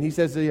brazen. He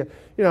says,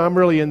 I'm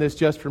really in this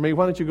just for me.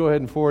 Why don't you go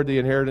ahead and forward the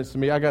inheritance to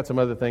me? I got some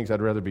other things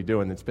I'd rather be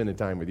doing than spending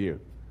time with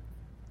you.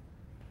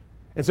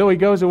 And so he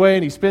goes away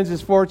and he spends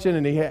his fortune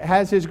and he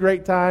has his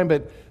great time,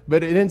 but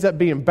it ends up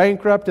being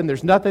bankrupt and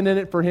there's nothing in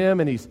it for him,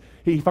 and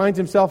he finds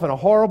himself in a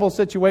horrible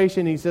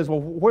situation. He says, well,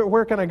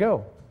 where can I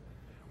go?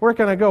 Where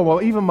can I go?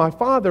 Well, even my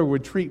father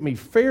would treat me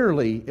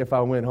fairly if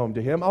I went home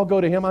to him. I'll go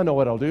to him. I know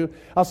what I'll do.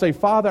 I'll say,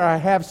 Father, I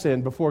have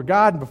sinned before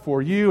God and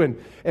before you,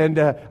 and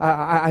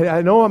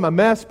I know I'm a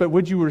mess, but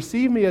would you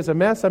receive me as a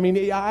mess? I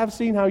mean, I've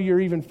seen how you're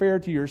even fair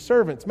to your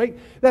servants.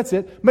 That's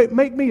it.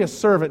 Make me a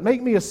servant.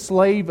 Make me a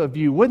slave of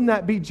you. Wouldn't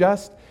that be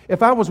just?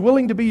 If I was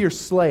willing to be your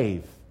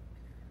slave,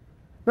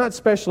 not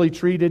specially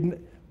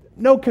treated,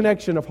 no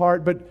connection of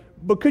heart,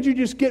 but could you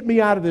just get me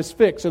out of this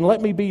fix and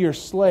let me be your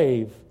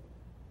slave?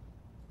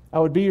 I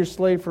would be your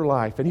slave for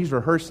life. And he's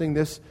rehearsing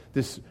this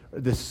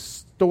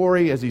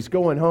story as he's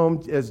going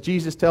home, as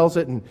Jesus tells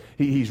it, and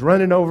he's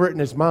running over it in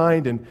his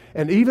mind.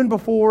 And even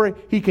before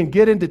he can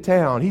get into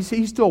town,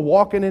 he's still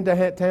walking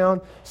into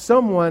town,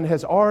 someone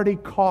has already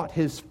caught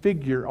his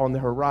figure on the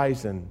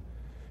horizon.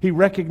 He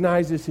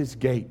recognizes his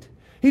gait.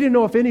 He didn't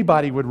know if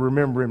anybody would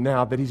remember him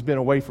now that he's been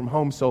away from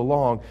home so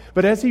long.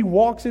 But as he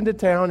walks into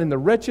town in the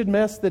wretched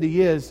mess that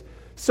he is,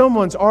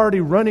 someone's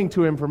already running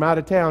to him from out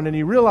of town, and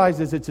he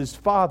realizes it's his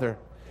father.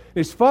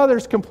 His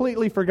father's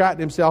completely forgotten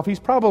himself. He's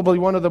probably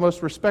one of the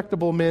most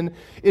respectable men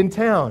in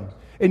town.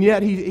 And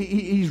yet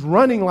he's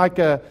running like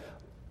a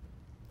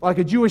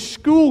Jewish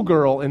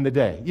schoolgirl in the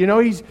day. You know,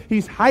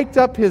 he's hiked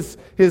up his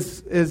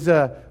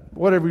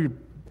whatever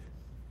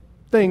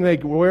thing they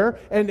wear,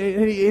 and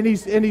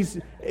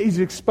he's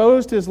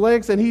exposed his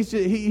legs, and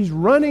he's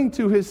running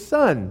to his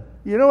son.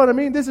 You know what I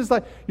mean? This is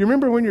like, you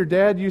remember when your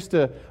dad used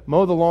to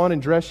mow the lawn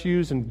in dress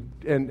shoes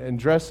and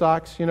dress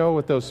socks,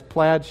 with those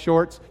plaid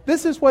shorts?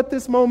 This is what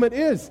this moment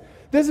is.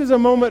 This is a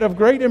moment of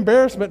great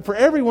embarrassment for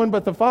everyone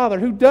but the father,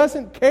 who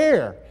doesn't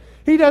care.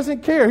 He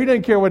doesn't care. He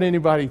doesn't care what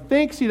anybody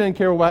thinks. He doesn't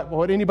care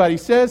what anybody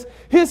says.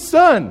 His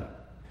son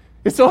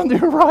is on the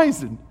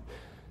horizon.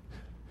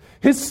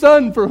 His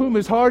son, for whom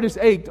his heart has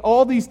ached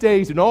all these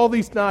days and all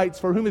these nights,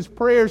 for whom his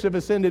prayers have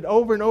ascended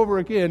over and over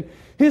again,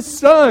 his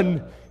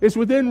son is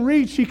within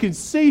reach. He can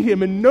see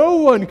him, and no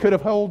one could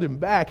have held him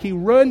back. He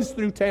runs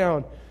through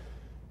town.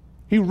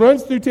 He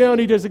runs through town.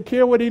 He doesn't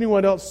care what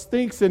anyone else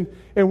thinks. And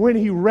when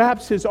he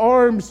wraps his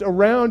arms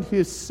around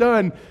his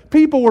son,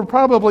 people were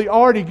probably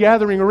already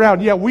gathering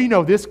around. Yeah, we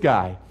know this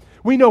guy.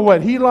 We know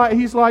what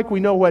he's like.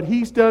 We know what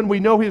he's done. We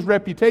know his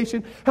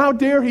reputation. How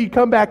dare he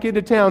come back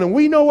into town? And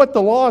we know what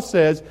the law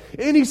says.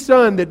 Any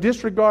son that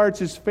disregards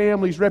his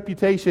family's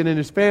reputation and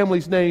his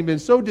family's name and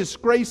so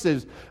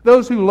disgraces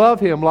those who love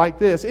him like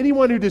this,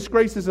 anyone who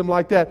disgraces him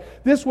like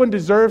that, this one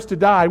deserves to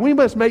die. We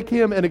must make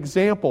him an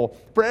example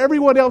for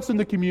everyone else in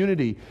the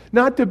community,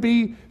 not to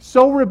be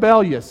so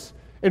rebellious.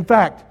 In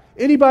fact,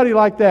 Anybody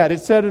like that, it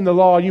said in the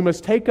law, you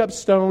must take up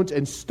stones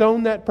and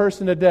stone that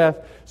person to death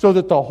so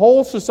that the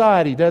whole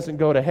society doesn't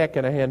go to heck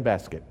in a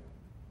handbasket.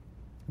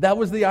 That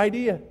was the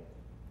idea.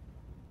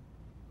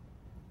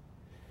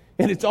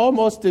 And it's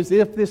almost as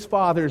if this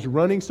father is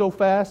running so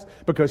fast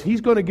because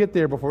he's going to get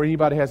there before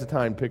anybody has the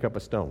time to pick up a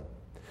stone.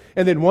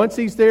 And then once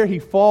he's there, he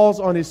falls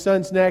on his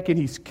son's neck and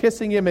he's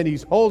kissing him and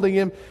he's holding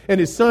him. And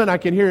his son, I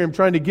can hear him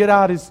trying to get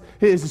out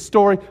his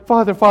story.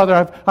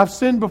 Father, I've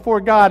sinned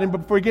before God and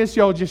before against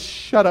you. Oh, just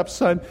shut up,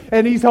 son.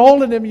 And he's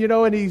holding him,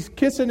 and he's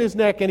kissing his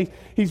neck and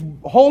he's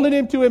holding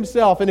him to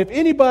himself. And if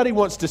anybody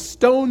wants to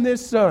stone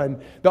this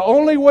son, the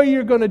only way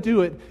you're going to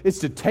do it is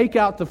to take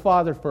out the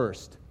father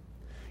first.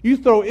 You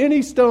throw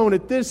any stone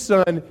at this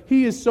son,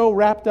 he is so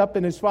wrapped up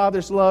in his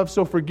father's love,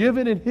 so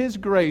forgiven in his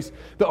grace,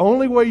 the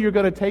only way you're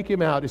going to take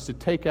him out is to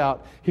take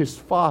out his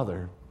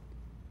father.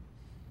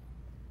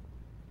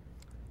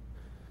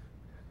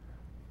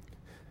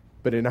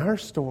 But in our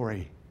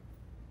story,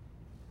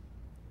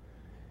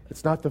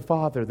 it's not the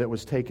father that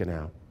was taken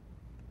out.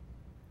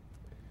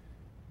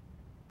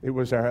 It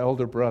was our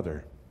elder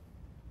brother.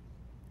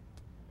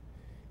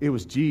 It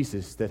was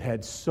Jesus that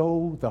had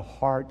so the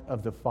heart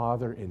of the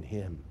Father in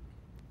him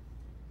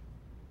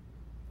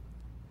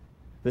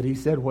that he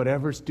said,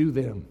 whatever's due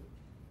them,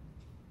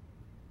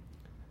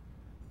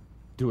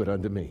 do it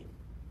unto me.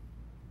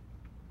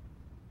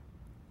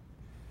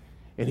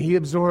 And he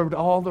absorbed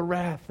all the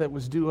wrath that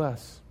was due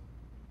us.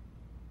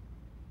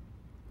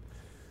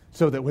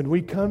 So that when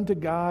we come to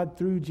God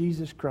through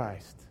Jesus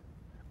Christ,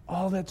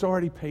 all that's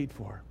already paid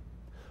for,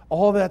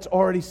 all that's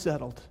already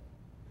settled.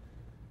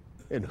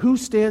 And who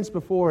stands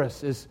before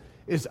us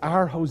is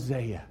our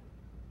Hosea.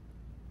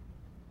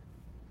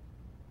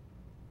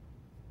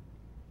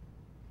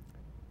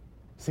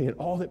 Saying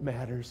all that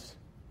matters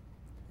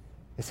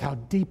is how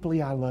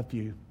deeply I love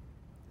you.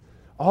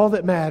 All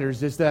that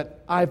matters is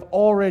that I've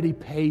already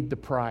paid the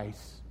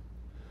price.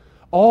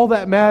 All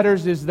that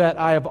matters is that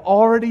I have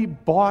already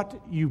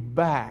bought you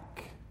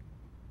back.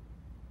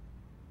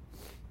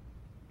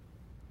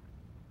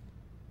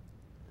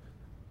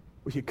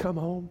 Will you come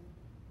home?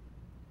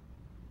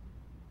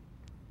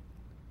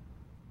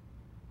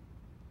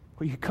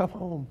 Will you come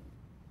home?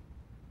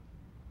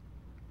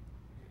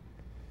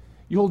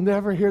 You'll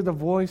never hear the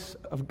voice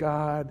of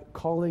God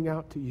calling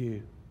out to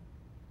you.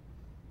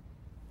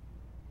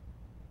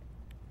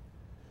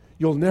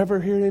 You'll never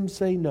hear him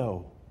say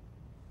no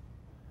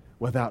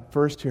without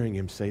first hearing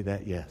him say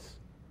that yes.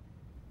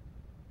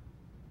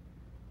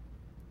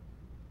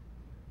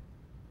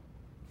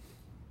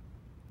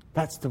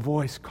 That's the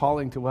voice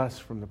calling to us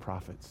from the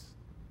prophets.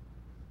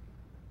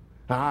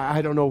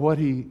 I don't know what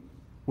he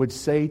would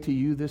say to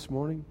you this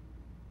morning.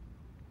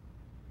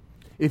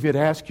 If it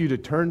asks you to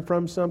turn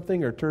from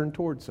something or turn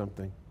towards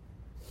something.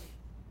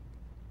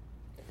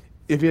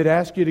 If it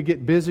asks you to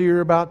get busier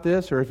about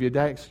this or if it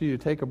asks you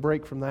to take a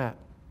break from that.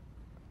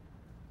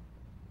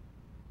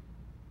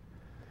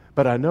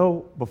 But I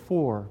know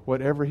before,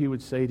 whatever he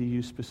would say to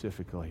you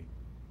specifically,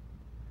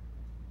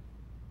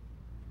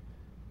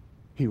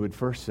 he would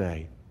first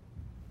say,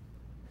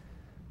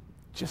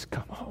 just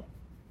come home.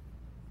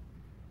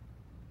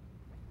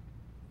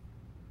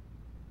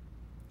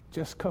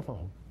 Just come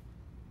home.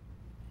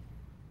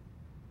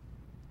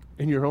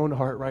 In your own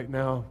heart right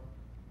now,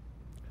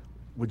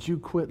 would you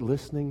quit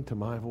listening to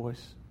my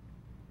voice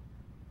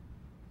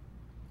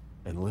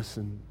and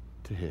listen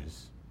to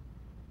his?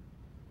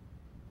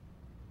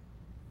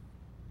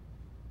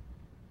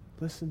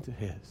 Listen to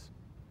his.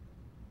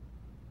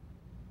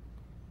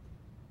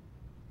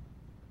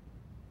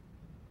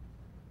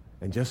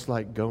 And just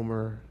like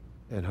Gomer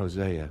and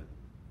Hosea,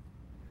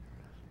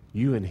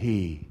 you and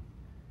he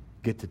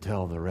get to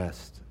tell the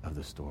rest of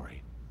the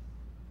story.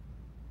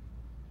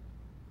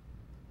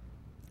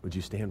 Would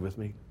you stand with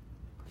me?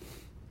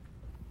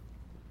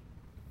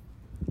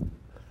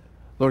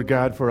 Lord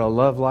God, for a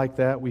love like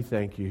that, we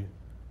thank you.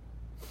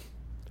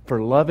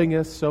 For loving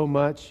us so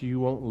much, you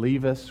won't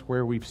leave us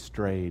where we've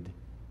strayed.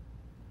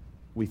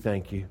 We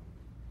thank you.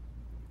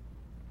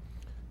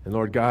 And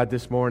Lord God,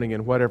 this morning,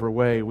 in whatever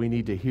way, we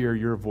need to hear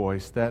your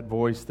voice that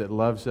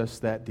loves us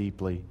that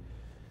deeply.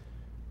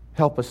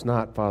 Help us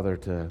not, Father,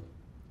 to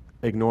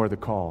ignore the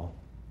call.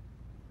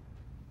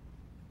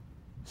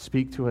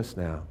 Speak to us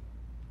now.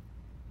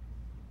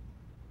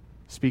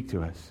 Speak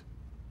to us.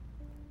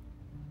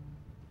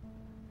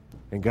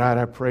 And God,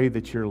 I pray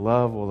that your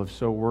love will have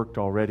so worked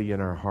already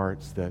in our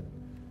hearts that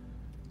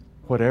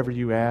whatever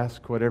you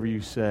ask, whatever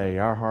you say,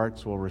 our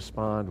hearts will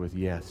respond with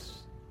yes.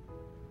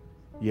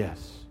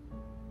 Yes.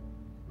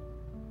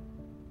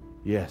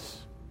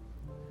 Yes.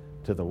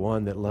 To the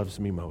one that loves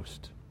me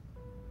most.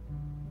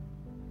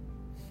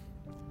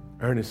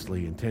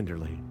 Earnestly and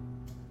tenderly,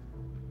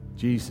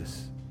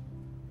 Jesus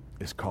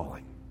is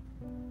calling.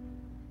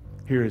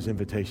 Hear his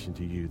invitation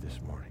to you this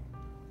morning.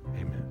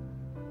 Amen.